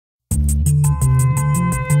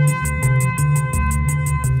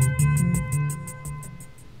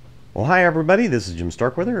Well, hi everybody, this is Jim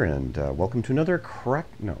Starkweather, and welcome to another this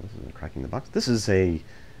isn't Cracking the Box. This is a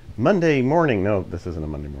Monday morning, no, this isn't a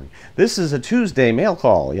Monday morning. This is a Tuesday mail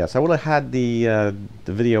call. Yes, I would have had the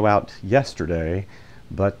video out yesterday,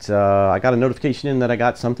 but I got a notification in that I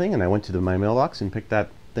got something, and I went to my mailbox and picked that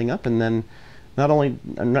thing up, and then I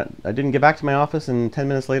didn't get back to my office, and 10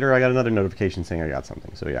 minutes later I got another notification saying I got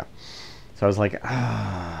something, so yeah. So I was like,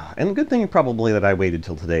 and good thing probably that I waited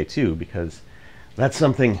till today too, because that's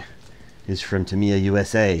something is from Tamiya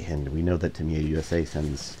USA, and we know that Tamiya USA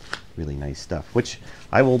sends really nice stuff, which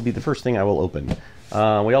I will be the first thing I will open.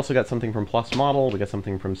 We also got something from Plus Model, we got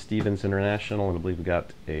something from Stevens International, and I believe we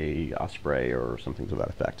got a Osprey or something to that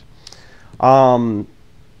effect.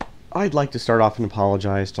 I'd like to start off and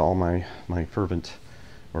apologize to all my fervent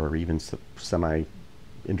or even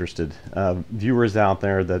semi-interested viewers out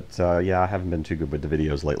there that, yeah, I haven't been too good with the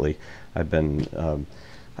videos lately. I've been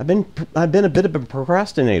a bit of a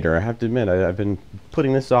procrastinator, I have to admit. I've been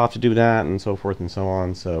putting this off to do that and so forth and so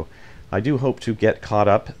on, so I do hope to get caught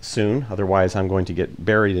up soon. Otherwise I'm going to get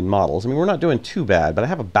buried in models. I mean, we're not doing too bad, but I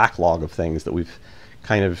have a backlog of things that we've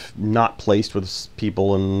kind of not placed with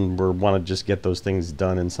people, and we want to just get those things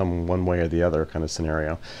done in some one way or the other kind of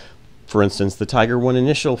scenario. For instance, the Tiger 1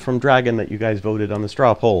 initial from Dragon that you guys voted on the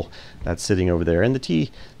straw poll, that's sitting over there, and the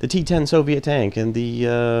T-10 Soviet tank, and the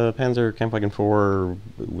Panzer Kampfwagen 4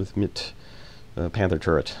 with MIT Panther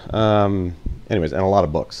turret. Anyways, and a lot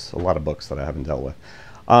of books that I haven't dealt with.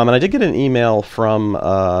 And I did get an email from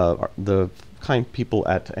the kind people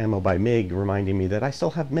at Ammo by Mig reminding me that I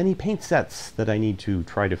still have many paint sets that I need to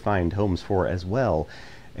try to find homes for as well.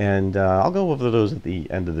 And I'll go over those at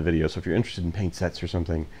the end of the video, so if you're interested in paint sets or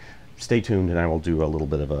something, stay tuned, and I will do a little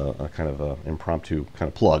bit of a kind of a impromptu kind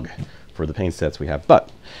of plug for the paint sets we have.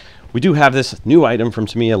 But we do have this new item from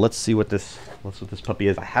Tamiya. Let's see what this puppy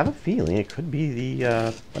is. I have a feeling it could be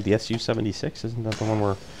the SU-76. Isn't that the one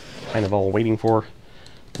we're kind of all waiting for?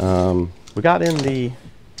 We got in the...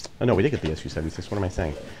 Oh no, we did get the SU-76. What am I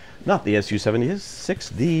saying? Not the SU-76.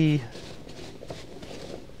 The...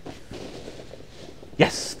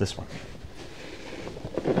 Yes, this one.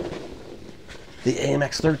 The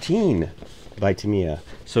AMX-13 by Tamiya.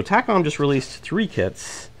 So Takom just released 3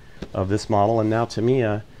 kits of this model, and now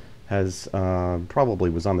Tamiya has probably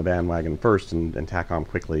was on the bandwagon first, and Takom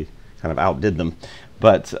quickly kind of outdid them.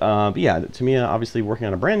 But yeah, Tamiya obviously working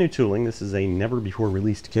on a brand new tooling. This is a never before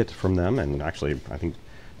released kit from them, and actually I think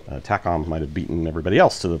Takom might have beaten everybody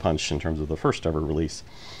else to the punch in terms of the first ever release.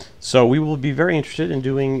 So we will be very interested in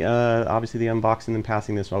doing obviously the unboxing and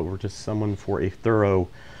passing this over to someone for a thorough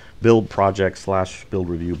build project / build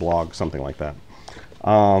review blog, something like that.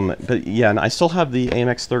 But yeah, and I still have the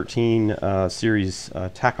AMX-13 series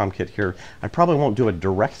Takom kit here. I probably won't do a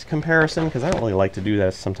direct comparison because I don't really like to do that.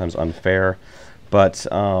 It's sometimes unfair. But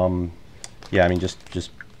yeah, I mean,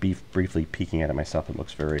 just briefly peeking at it myself, it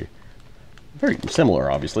looks very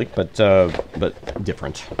similar, obviously, but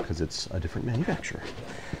different because it's a different manufacturer.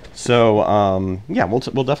 So yeah, we'll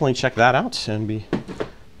definitely check that out and be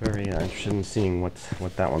very interested in seeing what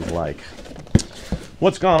that one's like.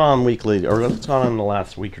 What's gone on weekly, or what's gone on in the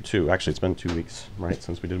last week or two? Actually, it's been 2 weeks, right,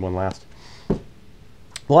 since we did one last.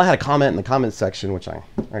 Well, I had a comment in the comments section, which I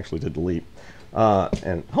actually did delete,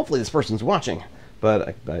 and hopefully this person's watching,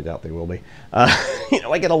 but I doubt they will be. You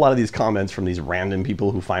know, I get a lot of these comments from these random people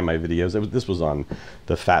who find my videos. This was on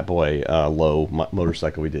the Fat Boy low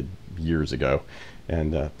motorcycle we did years ago,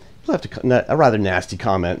 and left a rather nasty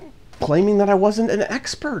comment claiming that I wasn't an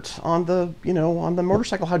expert on the, you know, on the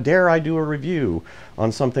motorcycle. How dare I do a review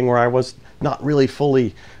on something where I was not really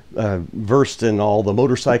fully versed in all the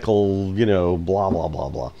motorcycle, you know, blah, blah, blah,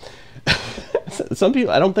 blah. Some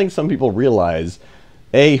people, I don't think some people realize,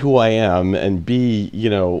 A, who I am, and B, you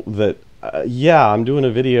know, that, yeah, I'm doing a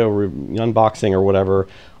video unboxing or whatever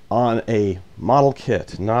on a model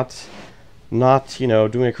kit, not, you know,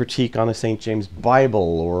 doing a critique on a St. James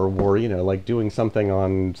Bible or, you know, like doing something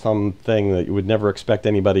on something that you would never expect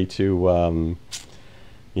anybody to,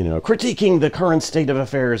 you know, critiquing the current state of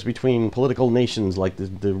affairs between political nations like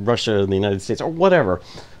the Russia and the United States or whatever.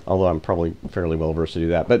 Although I'm probably fairly well versed to do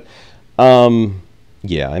that. But,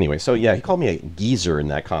 yeah, anyway, so yeah, he called me a geezer in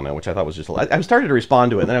that comment, which I thought was just, I started to respond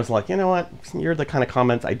to it, and then I was like, you know what, you're the kind of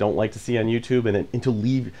comments I don't like to see on YouTube, and to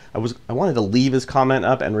leave, I wanted to leave his comment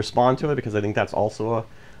up and respond to it, because I think that's also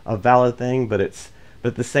a valid thing, but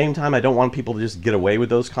at the same time, I don't want people to just get away with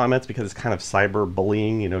those comments, because it's kind of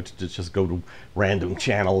cyberbullying, you know, to just go to random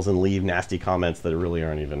channels and leave nasty comments that really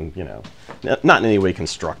aren't even, you know, not in any way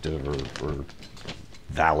constructive or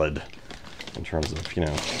valid in terms of, you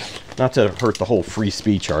know, not to hurt the whole free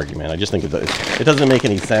speech argument. I just think it doesn't make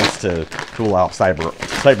any sense to allow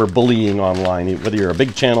cyber bullying online, whether you're a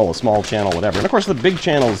big channel, a small channel, whatever. And of course, the big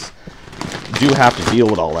channels do have to deal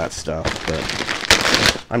with all that stuff,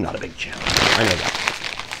 but I'm not a big channel. I know that.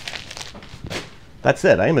 That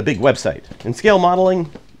said, I am a big website. In scale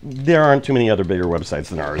modeling, there aren't too many other bigger websites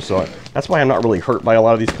than ours, so that's why I'm not really hurt by a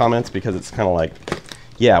lot of these comments, because it's kind of like,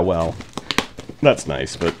 yeah, well, that's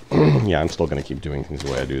nice, but yeah, I'm still going to keep doing things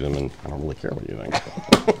the way I do them, and I don't really care what you think.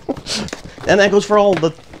 And that goes for all the,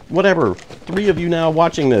 whatever, 3 of you now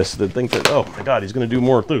watching this that think that, oh my god, he's going to do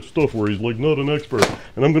more of this stuff where he's like not an expert,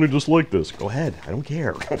 and I'm going to just like this. Go ahead, I don't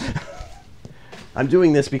care. I'm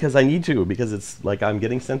doing this because I need to, because it's like I'm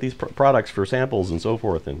getting sent these products for samples and so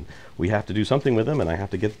forth, and we have to do something with them, and I have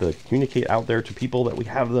to communicate out there to people that we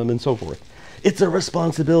have them and so forth. It's a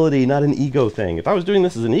responsibility, not an ego thing. If I was doing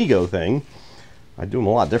this as an ego thing, I'd do them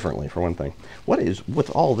a lot differently, for one thing. What is with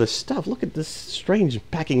all this stuff? Look at this strange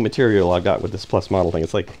packing material I've got with this Plus model thing.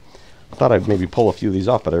 It's like, I thought I'd maybe pull a few of these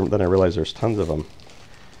off, but then I realized there's tons of them.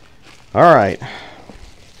 All right.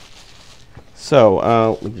 So,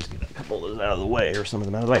 let me just get a couple of those out of the way, or some of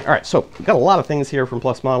them out of the way. All right, so we've got a lot of things here from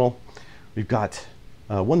Plus Model. We've got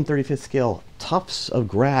 1/35th scale tufts of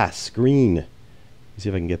grass, green. Let's see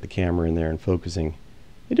if I can get the camera in there and focusing.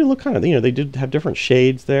 They do look kind of, they do have different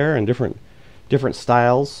shades there and different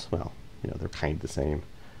styles. Well, they're kind of the same.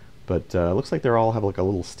 But it looks like they all have like a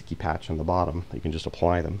little sticky patch on the bottom. You can just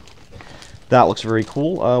apply them. That looks very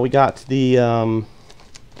cool. We got the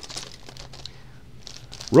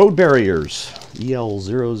road barriers,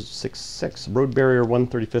 EL066, road barrier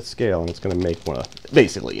 1/35th scale, and it's going to make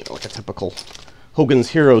basically, like a typical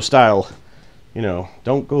Hogan's Hero style,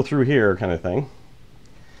 don't go through here kind of thing.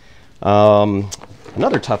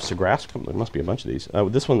 Another tufts of grass. There must be a bunch of these.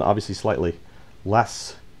 This one obviously slightly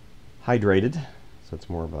less hydrated, so it's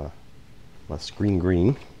more of a less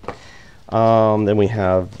green. Then we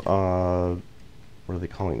have, what are they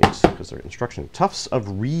calling these? Because they're instruction. Tufts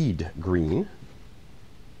of reed green.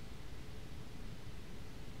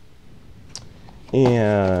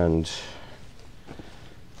 And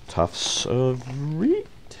tufts of reed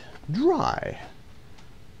dry.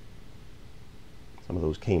 Some of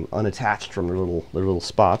those came unattached from their little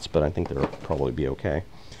spots, but I think they'll probably be okay.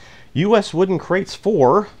 U.S. wooden crates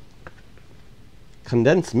for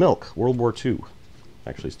condensed milk, World War II.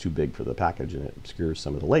 Actually, it's too big for the package, and it obscures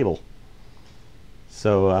some of the label.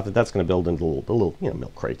 So that's going to build into the little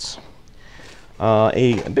milk crates.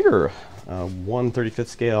 A bigger 1/35th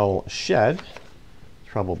scale shed.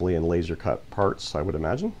 Probably in laser cut parts, I would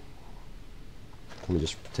imagine. Let me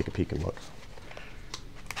just take a peek and look.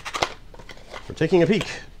 We're taking a peek.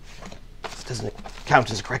 This doesn't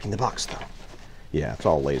count as cracking the box, though. Yeah, it's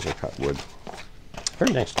all laser cut wood.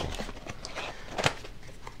 Very nice.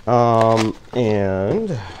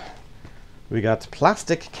 And we got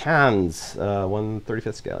plastic cans,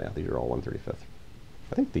 1/35th scale. Yeah, these are all 1/35th.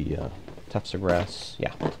 I think the tufts of grass,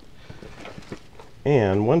 yeah.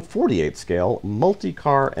 And 1/48th scale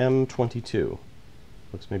multi-car M22.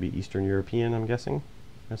 Looks maybe Eastern European, I'm guessing.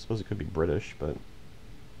 I suppose it could be British, but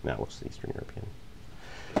no, it looks Eastern European.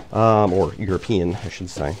 Or European, I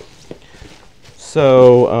should say.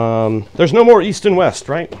 So, there's no more East and West,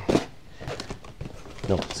 right?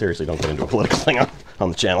 No, seriously, don't get into a political thing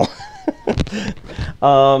on the channel.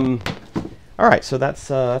 All right, so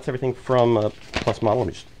that's everything from Plus Model. Let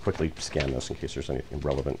me just quickly scan this in case there's anything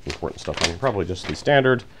relevant, important stuff on here. Probably just the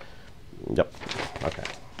standard. Yep. Okay.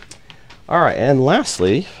 All right, and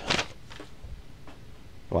lastly,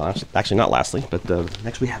 well, actually not lastly, but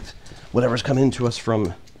next we have whatever's come in to us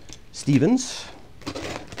from Stevens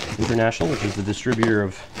International, which is the distributor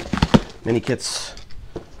of many kits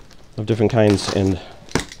of different kinds in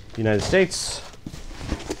the United States.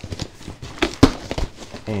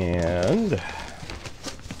 And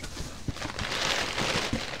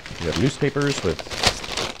we have newspapers with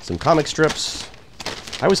some comic strips.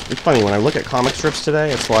 It's funny, when I look at comic strips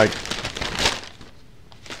today, it's like,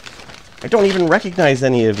 I don't even recognize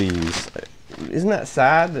any of these. Isn't that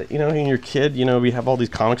sad that, when you're a kid, we have all these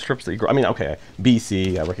comic strips that you grow. I mean, okay,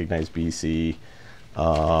 BC, I recognize BC.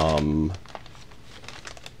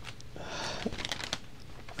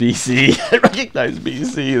 BC, I recognize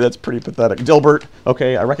BC, that's pretty pathetic. Dilbert,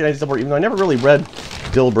 okay, I recognize Dilbert, even though I never really read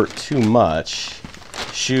Dilbert too much.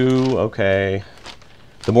 Shoe, okay.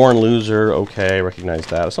 The Born Loser, okay, I recognize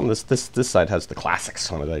that. Some of this side has the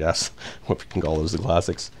classics on it, I guess. What we can call those the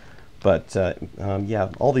classics. But, yeah,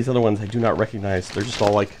 all these other ones I do not recognize. They're just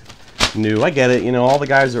all, like, new. I get it, all the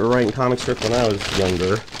guys that were writing comic strips when I was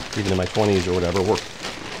younger, even in my 20s or whatever,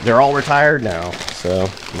 they're all retired now, so,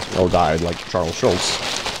 or died, like Charles Schultz.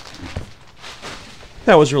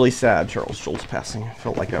 That was really sad, Charles Schulz passing. I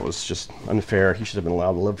felt like that was just unfair. He should have been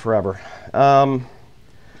allowed to live forever. All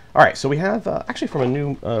right, so we have, actually from a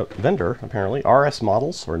new vendor, apparently, RS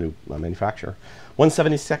Models, or a new manufacturer.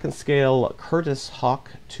 1/72nd scale Curtis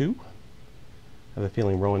Hawk 2. I have a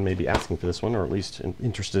feeling Rowan may be asking for this one, or at least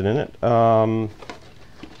interested in it.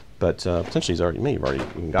 But potentially he may have already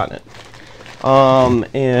even gotten it.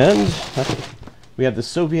 And we have the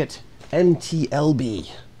Soviet MTLB.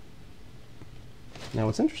 Now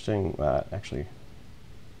what's interesting, actually, I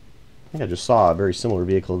think I just saw a very similar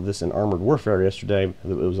vehicle to this in Armored Warfare yesterday.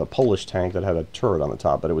 It was a Polish tank that had a turret on the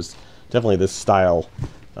top, but it was definitely this style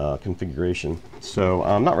configuration. So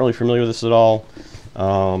I'm not really familiar with this at all.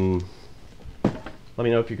 Let me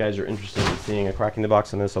know if you guys are interested in seeing a cracking the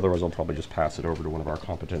box on this. Otherwise, I'll probably just pass it over to one of our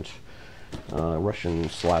competent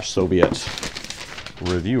Russian/Soviet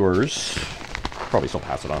reviewers. Probably still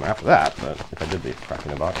pass it on after that, but if I did the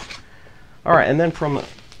cracking the box. All right, and then from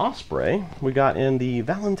Osprey, we got in the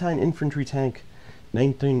Valentine Infantry Tank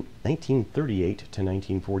 1938 to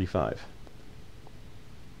 1945.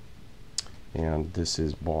 And this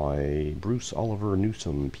is by Bruce Oliver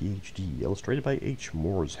Newsom, PhD, illustrated by H.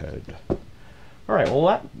 Mooreshead. All right,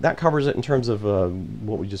 well, that covers it in terms of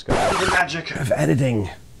what we just got. The magic of editing.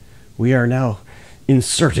 We are now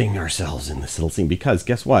inserting ourselves in this little scene because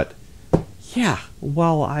guess what? Yeah,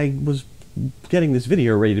 while I was getting this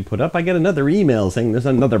video ready to put up, I get another email saying there's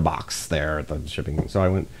another box there at the shipping. So I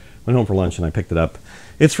went home for lunch and I picked it up.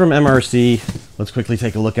 It's from MRC. Let's quickly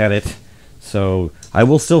take a look at it. So I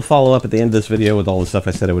will still follow up at the end of this video with all the stuff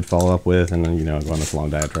I said I would follow up with, and then, you know, go on this long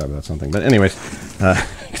diatribe about something. But anyways, you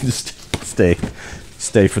can just stay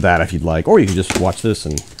for that if you'd like, or you can just watch this,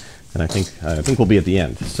 and I think we'll be at the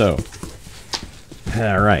end. So,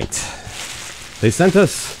 all right, they sent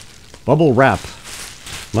us bubble wrap,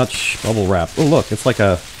 much bubble wrap. Oh look, it's like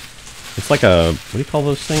a what do you call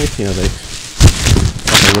those things? You know, they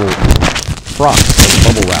like a little frock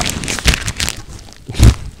bubble wrap.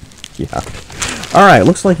 Yeah. All right,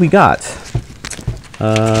 looks like we got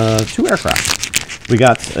 2 aircraft. We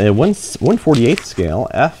got a 1/48 scale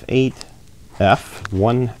F8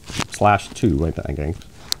 F1/2, right there, I think.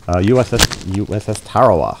 USS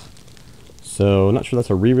Tarawa. So not sure that's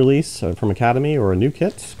a re-release from Academy or a new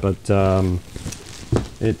kit, but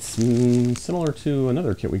it's similar to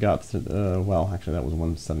another kit we got. Well, actually, that was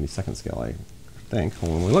 1/72nd scale, I think.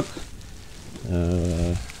 Hold on, we look.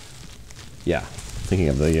 Yeah, thinking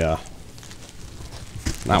of the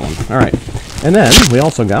that one. All right, and then we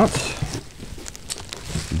also got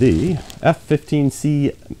the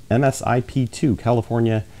F-15C MSIP-2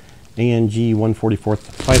 California ANG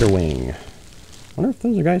 144th Fighter Wing. I wonder if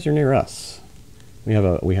those are guys are near us. We have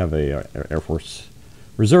a Air Force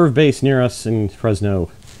Reserve base near us in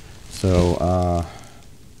Fresno. So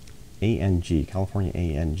ANG, California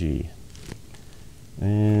ANG.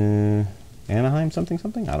 Anaheim something?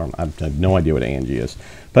 I have no idea what ANG is.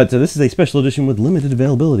 But this is a special edition with limited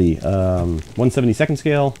availability. 1/72nd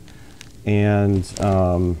scale. And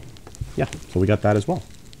yeah, so we got that as well.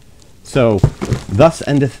 So thus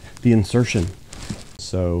endeth the insertion.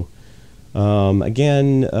 So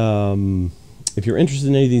again, if you're interested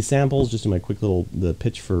in any of these samples, just in my quick little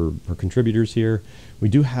pitch for contributors here, we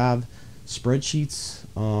do have spreadsheets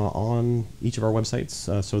on each of our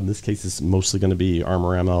websites. So in this case, it's mostly going to be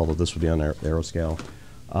Armorama, although this would be on Aeroscale.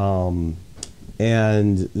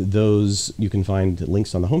 And those, you can find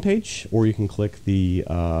links on the homepage, or you can click the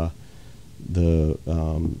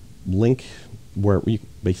link where you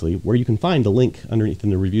can find the link underneath in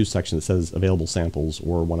the review section that says available samples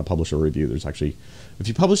or want to publish a review. There's actually, if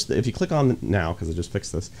you click on now, because I just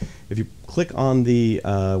fixed this, if you click on the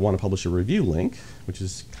want to publish a review link, which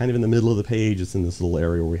is kind of in the middle of the page, it's in this little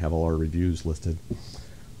area where we have all our reviews listed.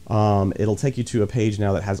 It'll take you to a page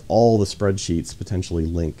now that has all the spreadsheets potentially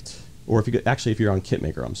linked. Or if you're on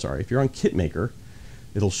Kitmaker, I'm sorry, if you're on Kitmaker,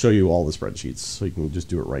 it'll show you all the spreadsheets, so you can just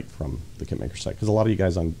do it right from the Kitmaker site. Because a lot of you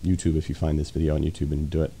guys on YouTube, if you find this video on YouTube and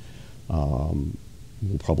do it,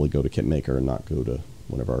 you'll probably go to Kitmaker and not go to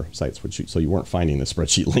one of our sites. So you weren't finding the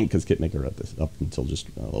spreadsheet link because Kitmaker up until just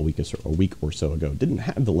a week or so ago didn't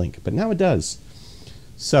have the link, but now it does.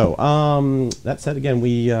 So that said, again,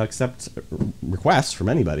 we accept requests from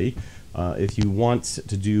anybody. If you want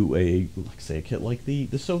to do a kit like the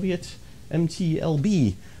Soviet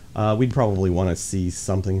MTLB. We'd probably want to see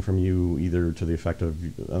something from you, either to the effect of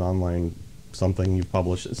an online something you've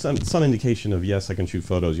published, some indication of, yes, I can shoot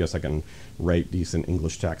photos, yes, I can write decent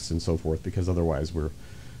English text and so forth, because otherwise we're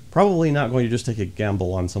probably not going to just take a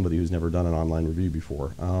gamble on somebody who's never done an online review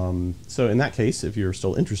before. So in that case, if you're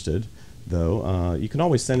still interested, though. You can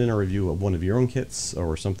always send in a review of one of your own kits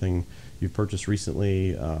or something you've purchased recently.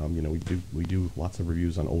 You know, we do lots of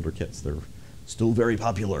reviews on older kits. They're still very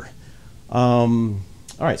popular. All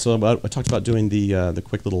right, so I talked about doing the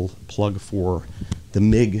quick little plug for the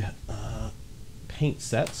MiG paint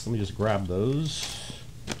sets. Let me just grab those.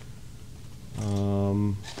 Make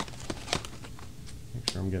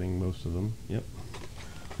sure I'm getting most of them. Yep.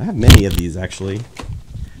 I have many of these, actually.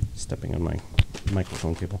 Stepping on my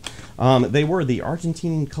microphone cable. They were the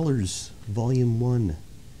Argentine Colors Volume 1.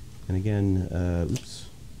 And again, oops,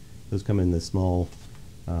 those come in the small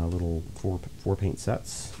little four paint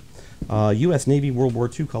sets. U.S. Navy World War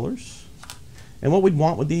II colors. And what we'd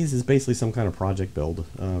want with these is basically some kind of project build,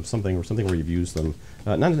 something where you've used them.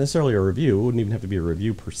 Not necessarily a review. It wouldn't even have to be a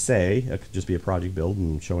review per se. It could just be a project build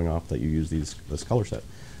and showing off that you use this color set.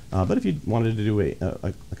 But if you wanted to do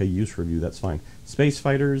like a use review, that's fine. Space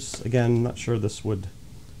fighters, again, not sure this would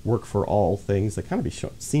work for all things. They kind of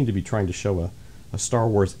seem to be trying to show a Star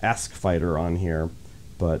Wars-esque fighter on here,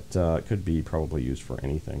 but it could be probably used for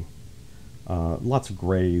anything. Lots of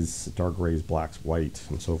grays, dark grays, blacks, white,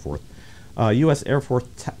 and so forth. U.S. Air Force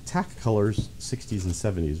TAC colors, 60s and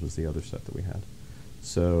 70s was the other set that we had.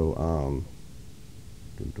 So,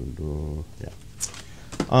 yeah.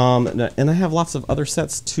 And I have lots of other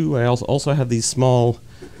sets too. I also have these small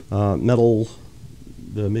metal,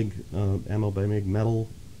 the MiG, ammo by MiG metal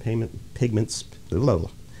pigments.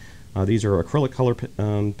 These are acrylic color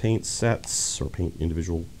paint sets or paint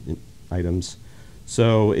individual items.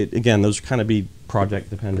 So again, those kind of be project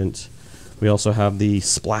dependent. We also have the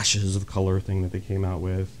splashes of color thing that they came out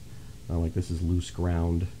with. Like this is loose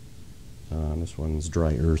ground. This one's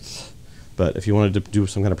dry earth. But if you wanted to do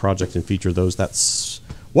some kind of project and feature those, that's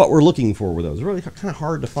what we're looking for with those. It's really kind of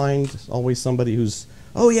hard to find always somebody who's,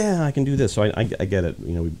 oh yeah, I can do this. So I get it.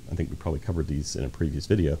 You know, I think we probably covered these in a previous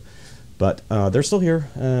video. But they're still here.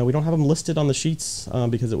 We don't have them listed on the sheets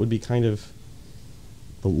because it would be kind of,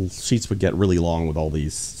 the sheets would get really long with all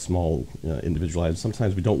these small individual items.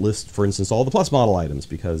 Sometimes we don't list, for instance, all the plus model items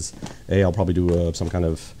because I'll probably do some kind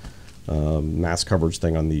of mass coverage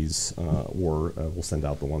thing on these, or we'll send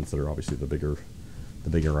out the ones that are obviously the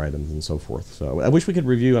bigger items and so forth. So I wish we could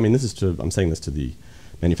review. I mean, I'm saying this to the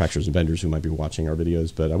manufacturers and vendors who might be watching our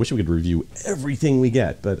videos, but I wish we could review everything we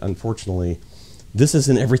get. But unfortunately, this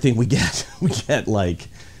isn't everything we get. We get like,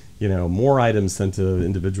 you know, more items sent to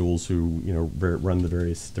individuals who, you know, run the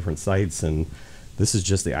various different sites, and this is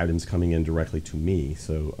just the items coming in directly to me.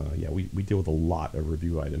 So yeah, we deal with a lot of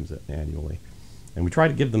review items annually, and we try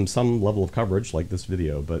to give them some level of coverage like this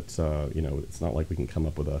video, but you know, it's not like we can come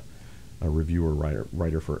up with a reviewer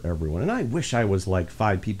writer for everyone. And I wish I was like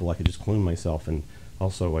 5 people. I could just clone myself, and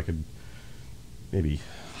also I could maybe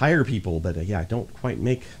hire people, but yeah, I don't quite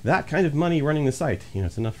make that kind of money running the site. You know,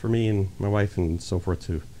 it's enough for me and my wife and so forth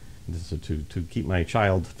to keep my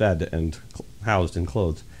child fed and housed and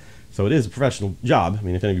clothed. So it is a professional job. I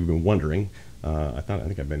mean, if any of you have been wondering, I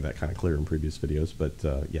think I've made that kind of clear in previous videos, but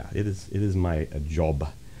yeah, it is my job.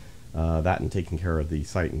 That and taking care of the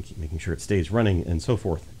site and making sure it stays running and so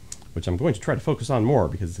forth, which I'm going to try to focus on more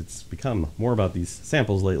because it's become more about these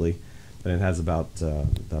samples lately than it has about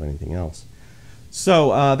anything else.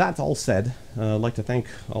 So that's all said. I'd like to thank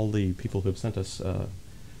all the people who have sent us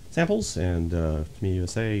samples, and Tamiya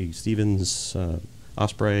USA, Stevens,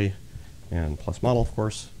 Osprey, and Plus Model, of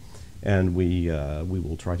course. And we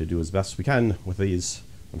will try to do as best we can with these.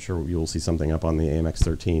 I'm sure you will see something up on the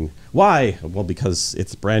AMX-13. Why? Well, because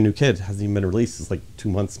it's a brand new kit. It hasn't even been released. It's like 2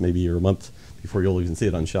 months, maybe, or a month before you'll even see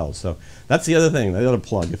it on shelves. So that's the other thing, the other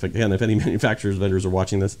plug. If any manufacturers, vendors are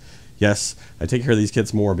watching this, yes, I take care of these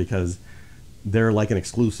kits more because they're like an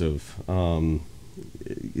exclusive.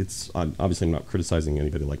 It's obviously, I'm not criticizing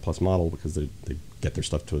anybody like Plus Model because they get their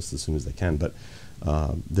stuff to us as soon as they can, but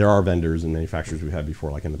there are vendors and manufacturers we've had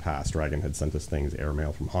before, like in the past. Dragon had sent us things,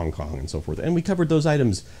 airmail from Hong Kong and so forth, and we covered those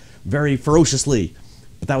items very ferociously,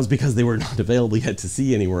 but that was because they were not available yet to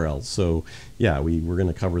see anywhere else. So yeah, we're going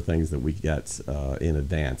to cover things that we get in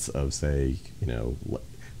advance of, say, you know,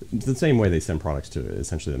 the same way they send products to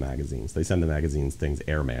essentially the magazines. They send the magazines things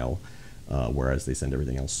airmail, whereas they send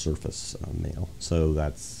everything else surface mail. So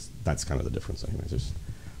that's kind of the difference. Anyways, there's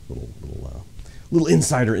little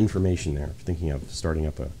insider information there if you're thinking of starting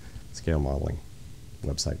up a scale modeling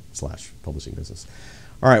website / publishing business.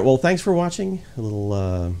 All right, well, thanks for watching. A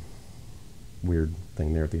little weird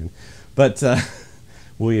thing there at the end, but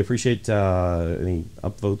we appreciate any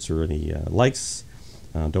upvotes or any likes.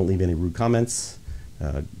 Don't leave any rude comments.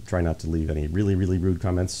 Try not to leave any really rude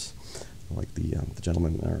comments, like the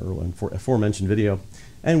gentleman in our aforementioned video.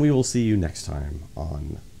 And we will see you next time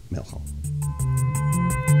on Mail Call.